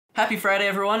Happy Friday,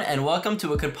 everyone, and welcome to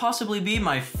what could possibly be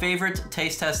my favorite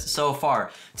taste test so far.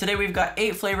 Today we've got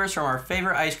 8 flavors from our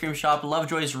favorite ice cream shop,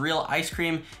 Lovejoy's Real Ice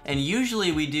Cream, and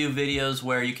usually we do videos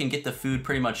where you can get the food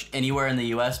pretty much anywhere in the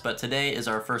US, but today is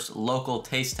our first local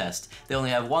taste test. They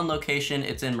only have one location,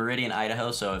 it's in Meridian,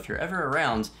 Idaho, so if you're ever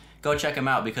around, go check them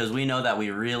out because we know that we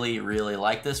really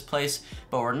like this place,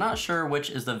 but we're not sure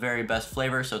which is the very best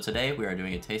flavor, so today we are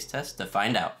doing a taste test to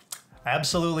find out.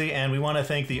 Absolutely, and we want to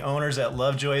thank the owners at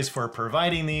Lovejoy's for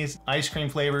providing these ice cream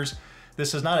flavors.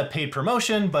 This is not a paid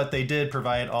promotion, but they did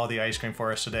provide all the ice cream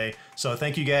for us today. So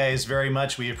thank you guys very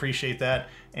much. We appreciate that.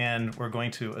 And we're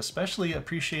going to especially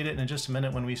appreciate it in just a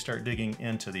minute when we start digging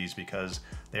into these because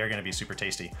they are going to be super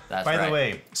tasty. That's By right. the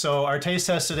way, so our taste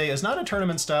test today is not a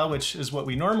tournament style, which is what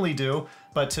we normally do,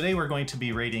 but today we're going to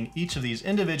be rating each of these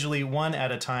individually, one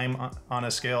at a time on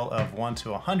a scale of 1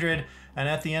 to 100. And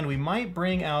at the end, we might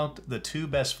bring out the 2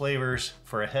 best flavors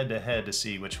for a head-to-head to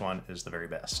see which one is the very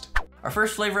best. Our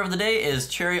first flavor of the day is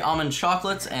cherry almond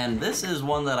chocolates, and this is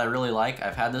one that I really like.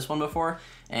 I've had this one before,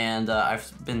 and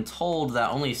I've been told that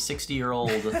only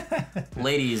 60-year-old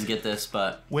ladies get this,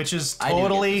 but which is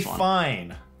totally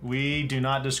fine. We do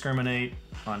not discriminate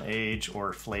on age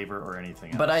or flavor or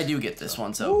anything else. But I do get this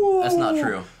one, so that's not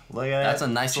true. Look at that's a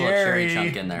nice little cherry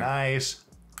chunk in there. Nice.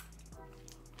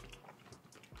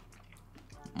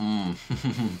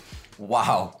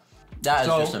 Wow. That is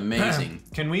just amazing.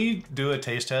 Can we do a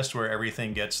taste test where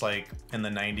everything gets like in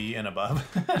the 90 and above?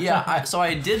 Yeah, so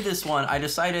I did this one. I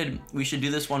decided we should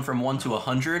do this one from 1 to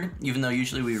 100, even though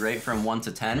usually we rate from 1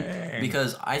 to 10, Dang.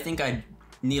 because I think I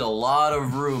need a lot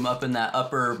of room up in that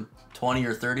upper 20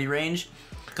 or 30 range,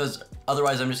 because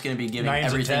otherwise I'm just going to be giving 9s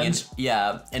everything and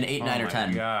 10s? an 8, 9, or 10. Oh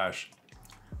my gosh.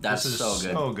 That's this is so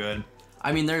good. So good.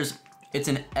 I mean, it's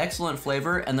an excellent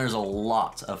flavor, and there's a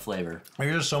lot of flavor.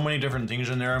 There's just so many different things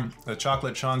in there. The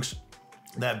chocolate chunks,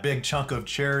 that big chunk of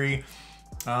cherry.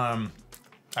 And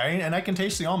I can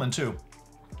taste the almond too.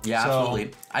 Yeah,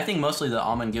 absolutely. I think mostly the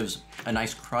almond gives a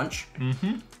nice crunch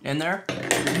in there,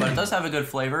 but it does have a good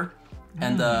flavor.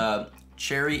 And the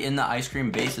cherry in the ice cream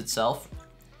base itself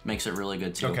makes it really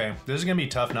good too. Okay, this is gonna be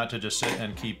tough not to just sit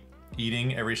and keep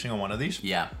eating every single one of these.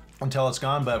 Yeah. Until it's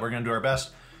gone, but we're gonna do our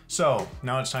best. So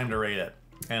now it's time to rate it.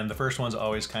 And the first one's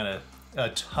always kind of a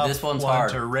tough This one's one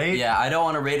hard to rate. Yeah, I don't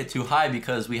want to rate it too high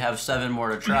because we have 7 more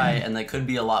to try and they could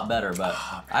be a lot better, but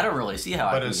I don't really see how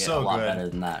I can get a lot better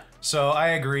than that. So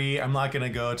I agree. I'm not gonna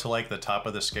go to like the top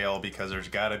of the scale because there's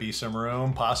gotta be some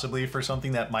room possibly for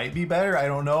something that might be better. I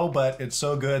don't know, but it's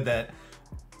so good that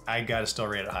I gotta still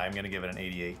rate it high. I'm gonna give it an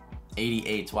 88.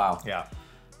 88, wow. Yeah.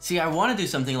 See, I want to do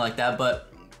something like that,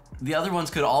 but the other ones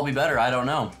could all be better. I don't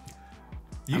know.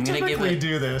 You typically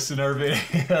do this in our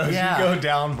videos. Yeah. You go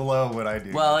down below what I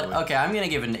do. Well, okay, I'm gonna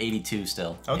give it an 82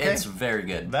 still. Okay. It's very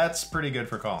good. That's pretty good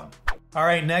for Collin. All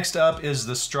right, next up is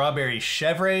the strawberry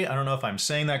chèvre. I don't know if I'm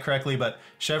saying that correctly, but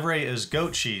chèvre is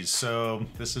goat cheese. So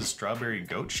this is strawberry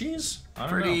goat cheese? I don't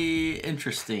know. Pretty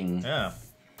interesting. Yeah.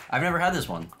 I've never had this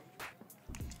one,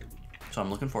 so I'm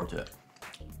looking forward to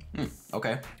it.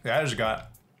 Okay. That has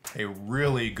got a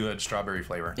really good strawberry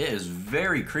flavor. It is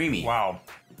very creamy. Wow.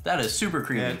 That is super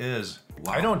creamy. It is.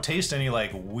 Wow. I don't taste any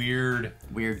like weird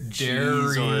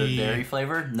cheese or dairy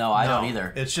flavor. No, I don't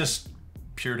either. It's just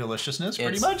pure deliciousness,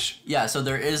 pretty much. Yeah, so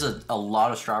there is a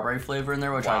lot of strawberry flavor in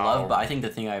there, which I love, but I think the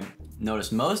thing I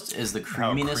noticed most is the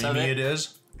creaminess of it. How creamy it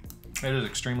is. It is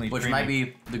extremely creamy. Which might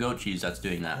be the goat cheese that's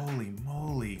doing that. Holy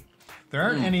moly. There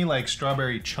aren't any like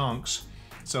strawberry chunks,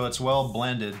 so it's well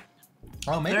blended.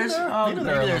 Oh, maybe there's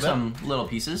some little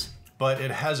pieces. But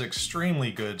it has extremely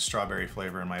good strawberry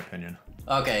flavor in my opinion.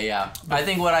 Okay, yeah. I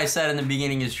think what I said in the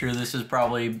beginning is true. This is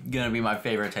probably gonna be my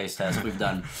favorite taste test we've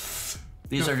done.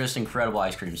 These are just incredible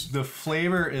ice creams. The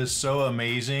flavor is so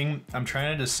amazing. I'm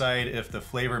trying to decide if the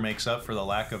flavor makes up for the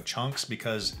lack of chunks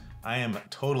because I am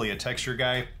totally a texture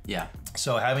guy. Yeah.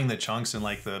 So having the chunks and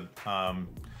like the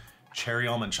cherry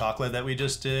almond chocolate that we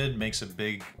just did makes a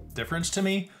big difference to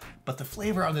me. But the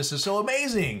flavor on this is so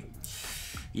amazing.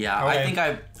 Yeah, okay. I think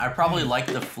I probably like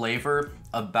the flavor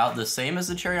about the same as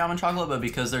the cherry almond chocolate, but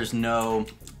because there's no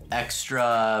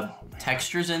extra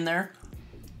textures in there,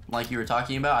 like you were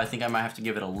talking about, I think I might have to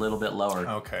give it a little bit lower.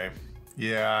 Okay.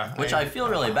 Yeah. Which I feel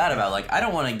really bad about. Like, I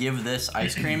don't want to give this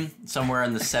ice cream somewhere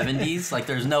in the 70s. Like,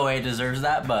 there's no way it deserves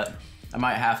that, but I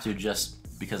might have to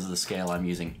just because of the scale I'm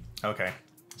using. Okay.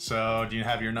 So, do you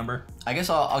have your number? I guess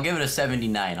I'll give it a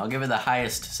 79. I'll give it the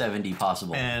highest 70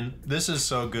 possible. And this is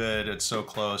so good. It's so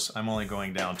close. I'm only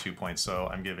going down 2 points, so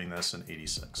I'm giving this an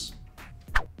 86.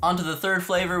 On to the third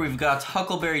flavor, we've got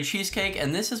Huckleberry Cheesecake,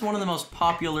 and this is one of the most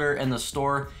popular in the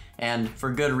store. and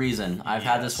for good reason. I've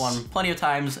had this one plenty of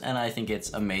times, and I think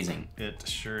it's amazing. It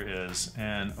sure is.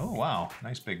 And oh wow,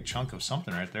 nice big chunk of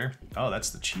something right there. Oh, that's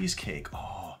the cheesecake.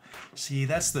 Oh, see,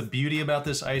 that's the beauty about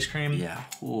this ice cream. Yeah.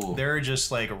 Ooh. There are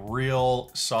just like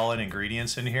real solid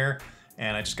ingredients in here.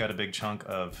 And I just got a big chunk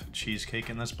of cheesecake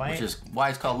in this bite. Which is why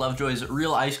it's called Lovejoy's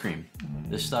Real Ice Cream.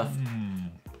 This stuff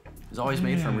is always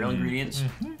made from real ingredients.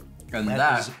 And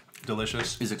that is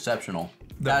delicious. Is exceptional.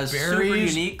 The that is super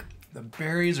unique. The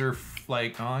berries are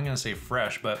like, oh, I'm gonna say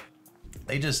fresh, but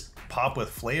they just pop with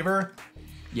flavor.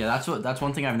 Yeah, that's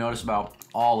one thing I've noticed about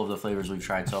all of the flavors we've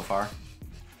tried so far.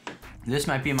 This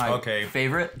might be my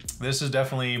favorite. This is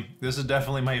definitely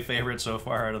my favorite so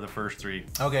far out of the first three.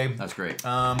 Okay. That's great.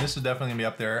 This is definitely gonna be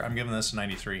up there. I'm giving this a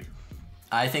 93.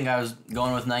 I think I was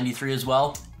going with 93 as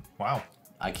well. Wow.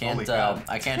 I can't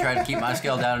try to keep my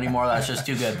scale down anymore. That's just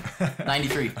too good.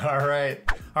 93. All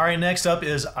right, next up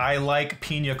is I Like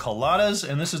Pina Coladas,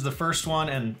 and this is the first one,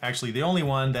 and actually the only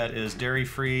one that is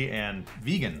dairy-free and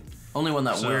vegan. Only one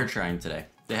that we're trying today.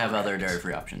 They have other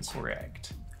dairy-free options.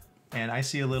 Correct. And I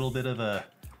see a little bit of a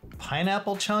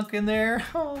pineapple chunk in there.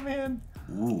 Oh, man.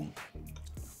 Ooh.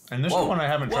 And this is one I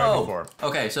haven't tried before.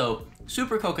 Okay, so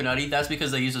super coconutty. That's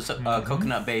because they use a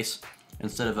coconut base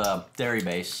instead of a dairy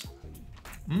base.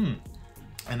 Mmm.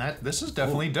 And this is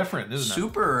definitely different, isn't it?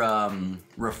 Super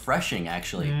refreshing,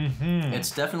 actually.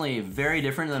 It's definitely very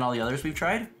different than all the others we've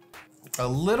tried. A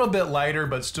little bit lighter,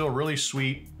 but still really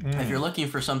sweet. If you're looking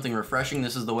for something refreshing,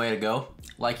 this is the way to go.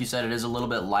 Like you said, it is a little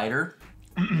bit lighter.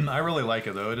 I really like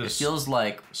it though. It feels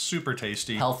like super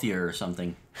tasty, healthier or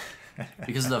something,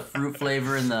 because of the fruit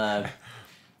flavor and the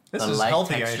light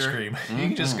healthy texture. Ice cream. You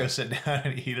can just go sit down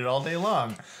and eat it all day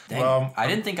long. Dang. Well, I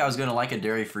didn't think I was gonna like a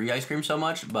dairy-free ice cream so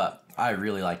much, but I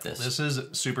really like this. This is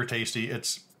super tasty.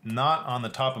 It's not on the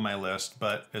top of my list,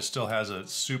 but it still has a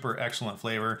super excellent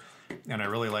flavor, and I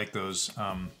really like those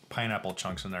pineapple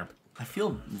chunks in there. I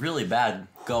feel really bad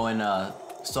going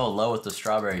so low with the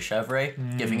strawberry chevre,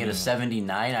 giving it a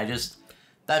 79.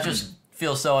 That just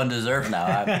feels so undeserved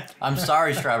now. I'm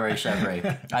sorry, strawberry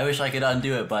chevre. I wish I could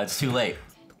undo it, but it's too late.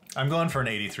 I'm going for an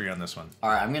 83 on this one.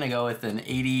 All right, I'm gonna go with an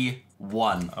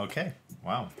 81. Okay,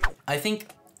 wow. I think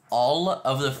all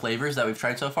of the flavors that we've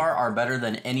tried so far are better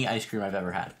than any ice cream I've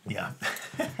ever had. Yeah.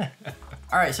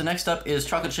 All right, so next up is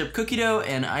chocolate chip cookie dough,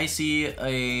 and I see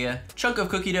a chunk of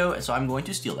cookie dough, so I'm going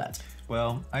to steal that.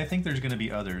 Well, I think there's gonna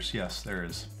be others. Yes, there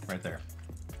is, right there.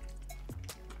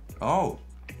 Oh.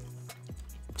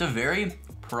 It's a very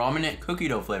prominent cookie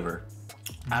dough flavor,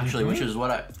 actually, which is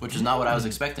not what I was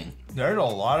expecting. There's a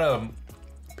lot of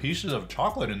pieces of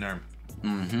chocolate in there.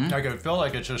 I can feel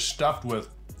like it's just stuffed with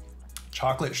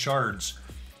chocolate shards.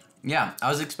 Yeah, I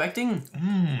was expecting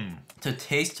to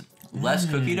taste less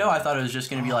cookie dough. I thought it was just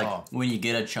gonna be like when you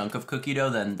get a chunk of cookie dough,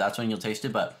 then that's when you'll taste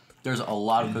it, but there's a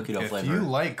lot of cookie dough flavor. If you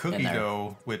like cookie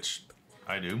dough, which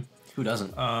I do. Who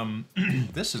doesn't?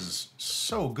 This is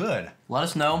so good. Let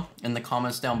us know in the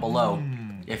comments down below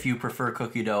if you prefer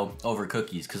cookie dough over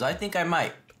cookies, because I think I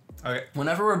might. Okay.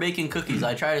 Whenever we're baking cookies,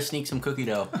 I try to sneak some cookie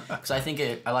dough, because I think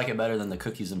I like it better than the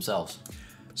cookies themselves.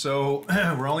 So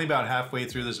we're only about halfway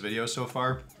through this video so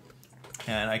far,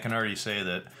 and I can already say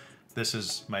that this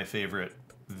is my favorite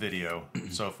video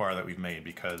so far that we've made,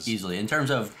 because easily, in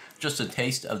terms of just a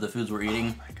taste of the foods we're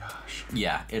eating. Oh my gosh.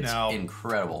 Yeah, it's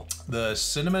incredible. The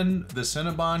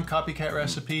Cinnabon copycat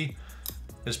recipe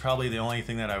is probably the only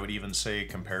thing that I would even say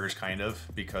compares, kind of,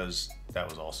 because that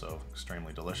was also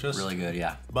extremely delicious. Really good,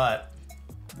 yeah. But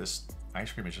this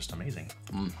ice cream is just amazing.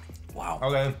 Wow.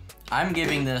 Okay. I'm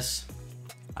giving this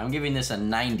a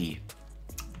 90.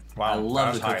 Wow. I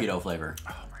love the cookie dough flavor.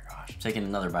 Oh my gosh. Taking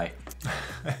another bite.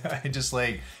 I just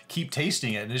like keep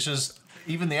tasting it, and it's just,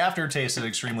 even the aftertaste is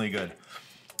extremely good.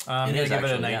 I'm gonna give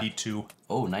it a 92. Yeah.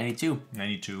 Oh, 92.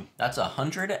 92. That's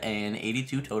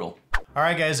 182 total. All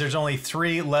right, guys, there's only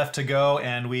 3 left to go,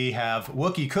 and we have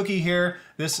Wookie Cookie here.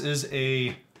 This is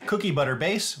a cookie butter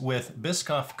base with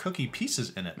Biscoff cookie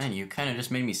pieces in it. Man, you kind of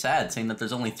just made me sad saying that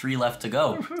there's only 3 left to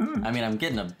go. I mean, I'm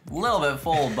getting a little bit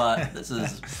full, but this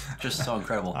is just so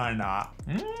incredible. I'm not.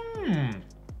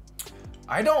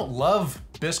 I don't love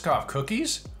Biscoff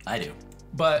cookies. I do.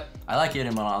 But I like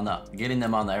getting them on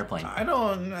the airplane. I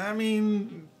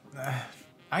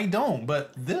don't,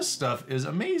 but this stuff is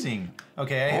amazing.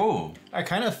 Okay. I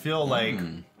kind of feel like,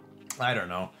 I don't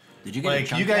know. Did you get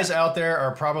like, you guys out there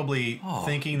are probably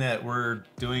thinking that we're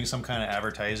doing some kind of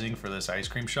advertising for this ice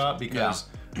cream shop because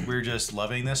we're just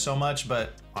loving this so much,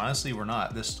 but honestly, we're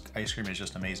not. This ice cream is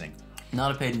just amazing.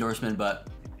 Not a paid endorsement, but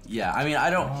yeah, I mean,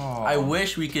 I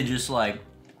wish we could just like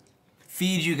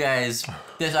feed you guys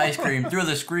this ice cream through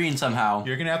the screen somehow.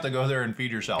 You're gonna have to go there and feed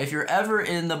yourself. If you're ever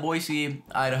in the Boise,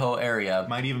 Idaho area,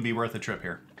 might even be worth a trip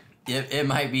here. It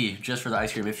might be just for the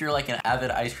ice cream. If you're like an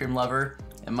avid ice cream lover,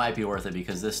 it might be worth it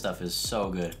because this stuff is so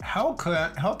good. How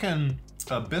can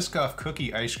a Biscoff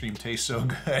cookie ice cream taste so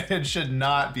good? It should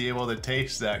not be able to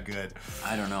taste that good.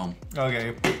 I don't know.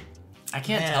 Okay. I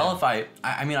can't tell if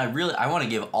I mean, I want to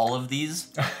give all of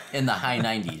these in the high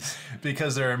 90s.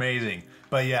 Because they're amazing.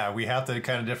 But yeah, we have to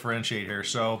kind of differentiate here.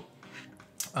 So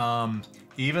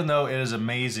even though it is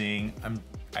amazing,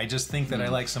 I just think that I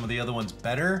like some of the other ones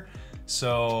better.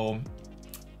 So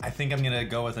I think I'm gonna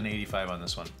go with an 85 on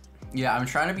this one. Yeah, I'm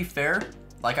trying to be fair.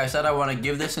 Like I said, I want to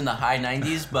give this in the high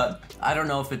 90s, but I don't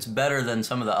know if it's better than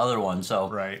some of the other ones. So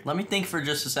let me think for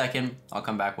just a second. I'll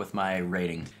come back with my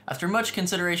rating. After much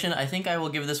consideration, I think I will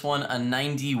give this one a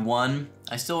 91.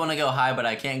 I still want to go high, but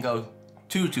I can't go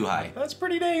too high. That's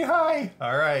pretty dang high.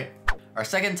 All right. Our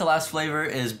second to last flavor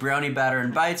is Brownie Batter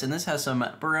and Bites, and this has some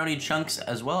brownie chunks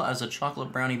as well as a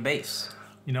chocolate brownie base.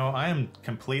 You know, I am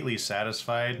completely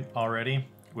satisfied already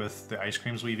with the ice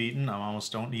creams we've eaten. I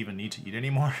almost don't even need to eat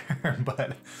anymore,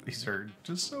 but these are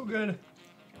just so good.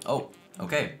 Oh,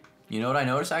 okay. You know what I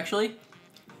noticed actually?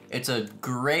 It's a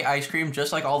great ice cream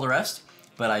just like all the rest,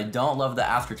 but I don't love the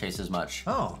aftertaste as much.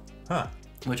 Oh, huh.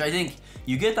 Which I think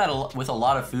you get that with a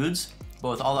lot of foods, but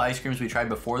with all the ice creams we tried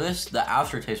before this, the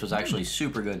aftertaste was actually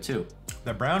super good too.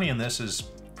 The brownie in this is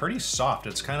pretty soft.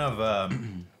 It's kind of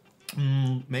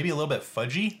maybe a little bit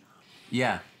fudgy.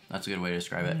 Yeah, that's a good way to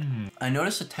describe it. I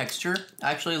noticed the texture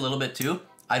actually a little bit too.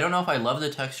 I don't know if I love the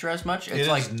texture as much. It's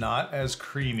like not as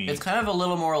creamy. It's kind of a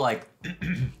little more like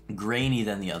grainy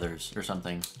than the others or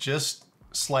something. Just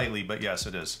slightly, but yes,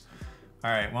 it is.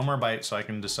 All right, one more bite so I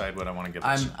can decide what I want to give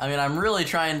this. I'm really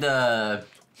trying to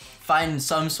find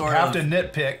some sort of to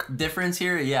nitpick difference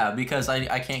here. Yeah, because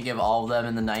I can't give all of them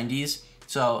in the 90s.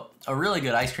 So a really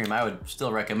good ice cream, I would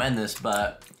still recommend this,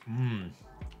 but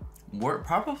we're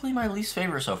probably my least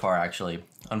favorite so far, actually,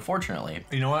 unfortunately.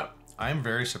 You know what? I'm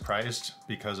very surprised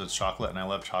because it's chocolate and I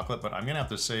love chocolate, but I'm gonna have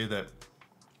to say that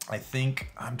I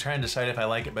think I'm trying to decide if I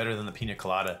like it better than the pina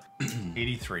colada.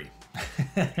 83.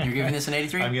 You're giving this an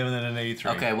 83? I'm giving it an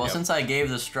 83. Okay, well, since I gave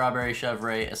the strawberry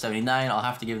chevre a 79, I'll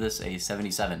have to give this a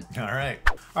 77. All right.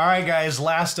 All right, guys,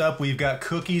 last up, we've got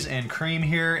cookies and cream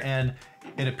here, and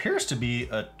it appears to be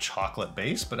a chocolate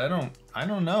base, but I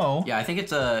don't know. Yeah, I think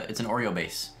it's an Oreo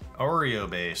base. Oreo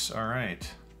base, all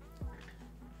right.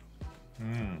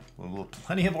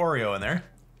 Plenty of Oreo in there.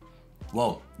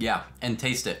 Whoa, yeah, and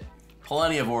taste it.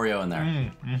 Plenty of Oreo in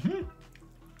there.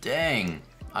 Dang,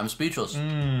 I'm speechless.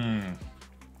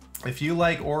 If you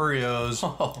like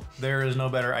Oreos, there is no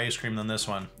better ice cream than this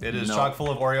one. It is chock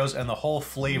full of Oreos, and the whole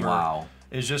flavor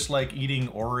is just like eating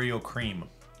Oreo cream.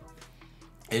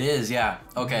 It is, yeah.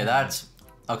 Okay, that's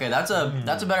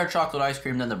a better chocolate ice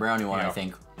cream than the brownie one, I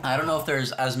think. I don't know if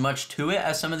there's as much to it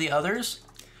as some of the others,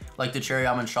 like the cherry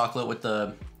almond chocolate with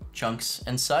the chunks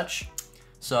and such.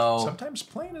 So sometimes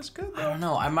plain is good though. I don't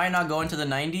know. I might not go into the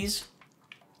 90s,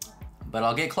 but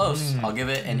I'll get close. I'll give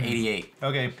it an 88.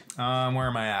 Okay, where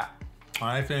am I at?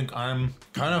 I think I'm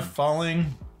kind of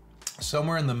falling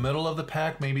somewhere in the middle of the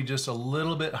pack, maybe just a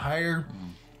little bit higher.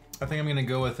 I think I'm gonna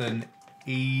go with an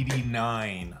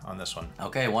 89 on this one.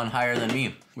 Okay, one higher than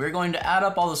me. We're going to add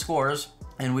up all the scores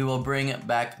and we will bring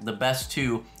back the best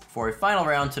two for a final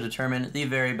round to determine the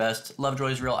very best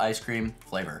Lovejoy's Real Ice Cream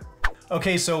flavor.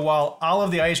 Okay, so while all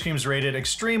of the ice creams rated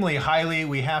extremely highly,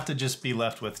 we have to just be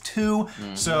left with two.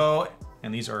 So,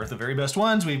 and these are the very best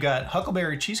ones. We've got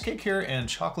Huckleberry Cheesecake here and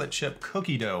Chocolate Chip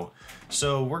Cookie Dough.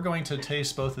 So we're going to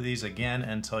taste both of these again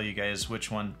and tell you guys which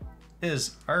one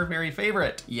is our very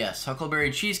favorite. Yes,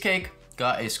 Huckleberry Cheesecake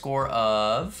got a score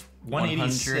of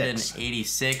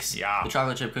 186. Yeah. The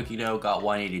Chocolate Chip Cookie Dough got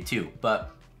 182,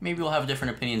 but maybe we'll have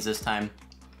different opinions this time.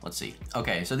 Let's see.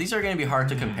 Okay, so these are gonna be hard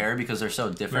to compare because they're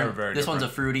so different. Very this different.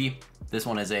 One's a fruity, this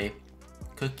one is a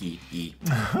cookie-y.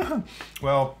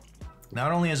 Well,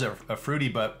 not only is it a fruity,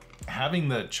 but having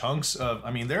the chunks of, I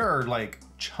mean, there are like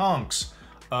chunks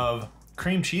of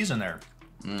cream cheese in there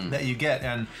that you get,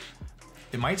 and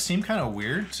it might seem kind of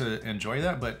weird to enjoy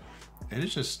that, but it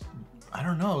is just, I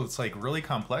don't know, it's like really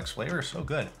complex flavor, so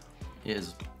good. It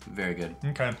is very good.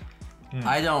 Okay.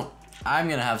 I'm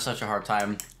gonna have such a hard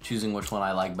time choosing which one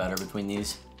I like better between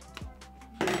these.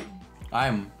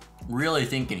 I'm really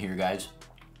thinking here, guys.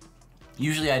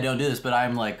 Usually I don't do this, but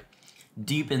I'm like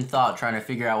deep in thought trying to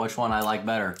figure out which one I like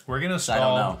better. We're gonna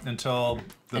stall until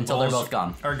they're both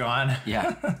gone. Are gone.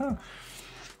 Yeah.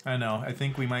 I know. I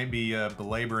think we might be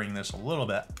belaboring this a little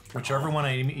bit. Whichever one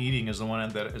I'm eating is the one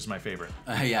that is my favorite.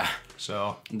 Yeah.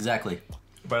 So. Exactly.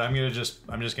 But I'm just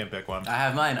gonna pick one. I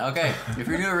have mine. Okay. If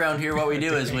you're new around here, what we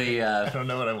do is we I don't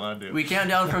know what I want to do. we count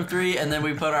down from 3, and then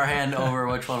we put our hand over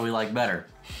which one we like better.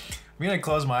 I'm gonna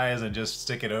close my eyes and just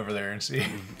stick it over there and see.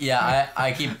 Yeah,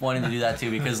 I keep wanting to do that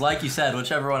too because, like you said,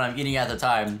 whichever one I'm eating at the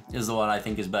time is the one I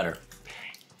think is better.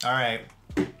 All right,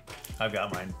 I've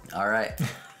got mine. All right.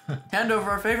 Hand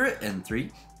over our favorite in 3,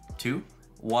 2,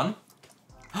 1.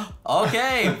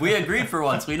 Okay, we agreed for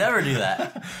once. We never do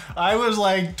that. I was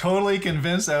like totally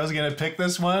convinced I was gonna pick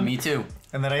this one. Me too.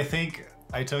 And then I think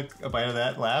I took a bite of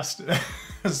that last.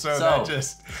 so that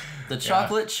just... The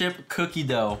chocolate chip cookie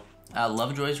dough at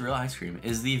Lovejoy's Real Ice Cream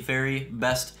is the very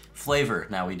best flavor.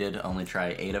 Now, we did only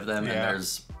try 8 of them, and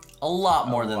there's a lot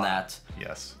more than that.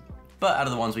 Yes. But out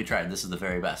of the ones we tried, this is the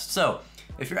very best. So,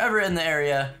 if you're ever in the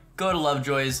area, go to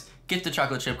Lovejoy's, get the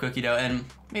chocolate chip cookie dough, and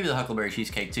maybe the huckleberry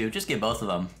cheesecake too. Just get both of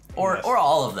them. Or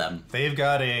all of them. They've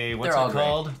got a, what's it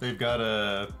called? Great. They've got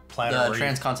a platter. The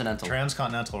Transcontinental.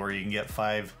 Transcontinental, where you can get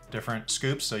 5 different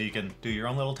scoops, so you can do your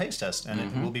own little taste test, and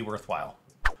it will be worthwhile.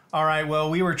 All right, well,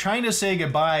 we were trying to say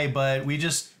goodbye, but we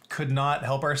just could not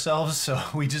help ourselves, so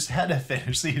we just had to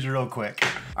finish these real quick.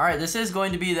 All right, this is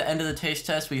going to be the end of the taste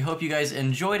test. We hope you guys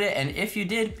enjoyed it, and if you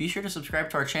did, be sure to subscribe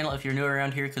to our channel if you're new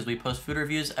around here, because we post food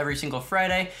reviews every single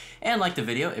Friday, and like the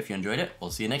video if you enjoyed it.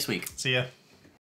 We'll see you next week. See ya.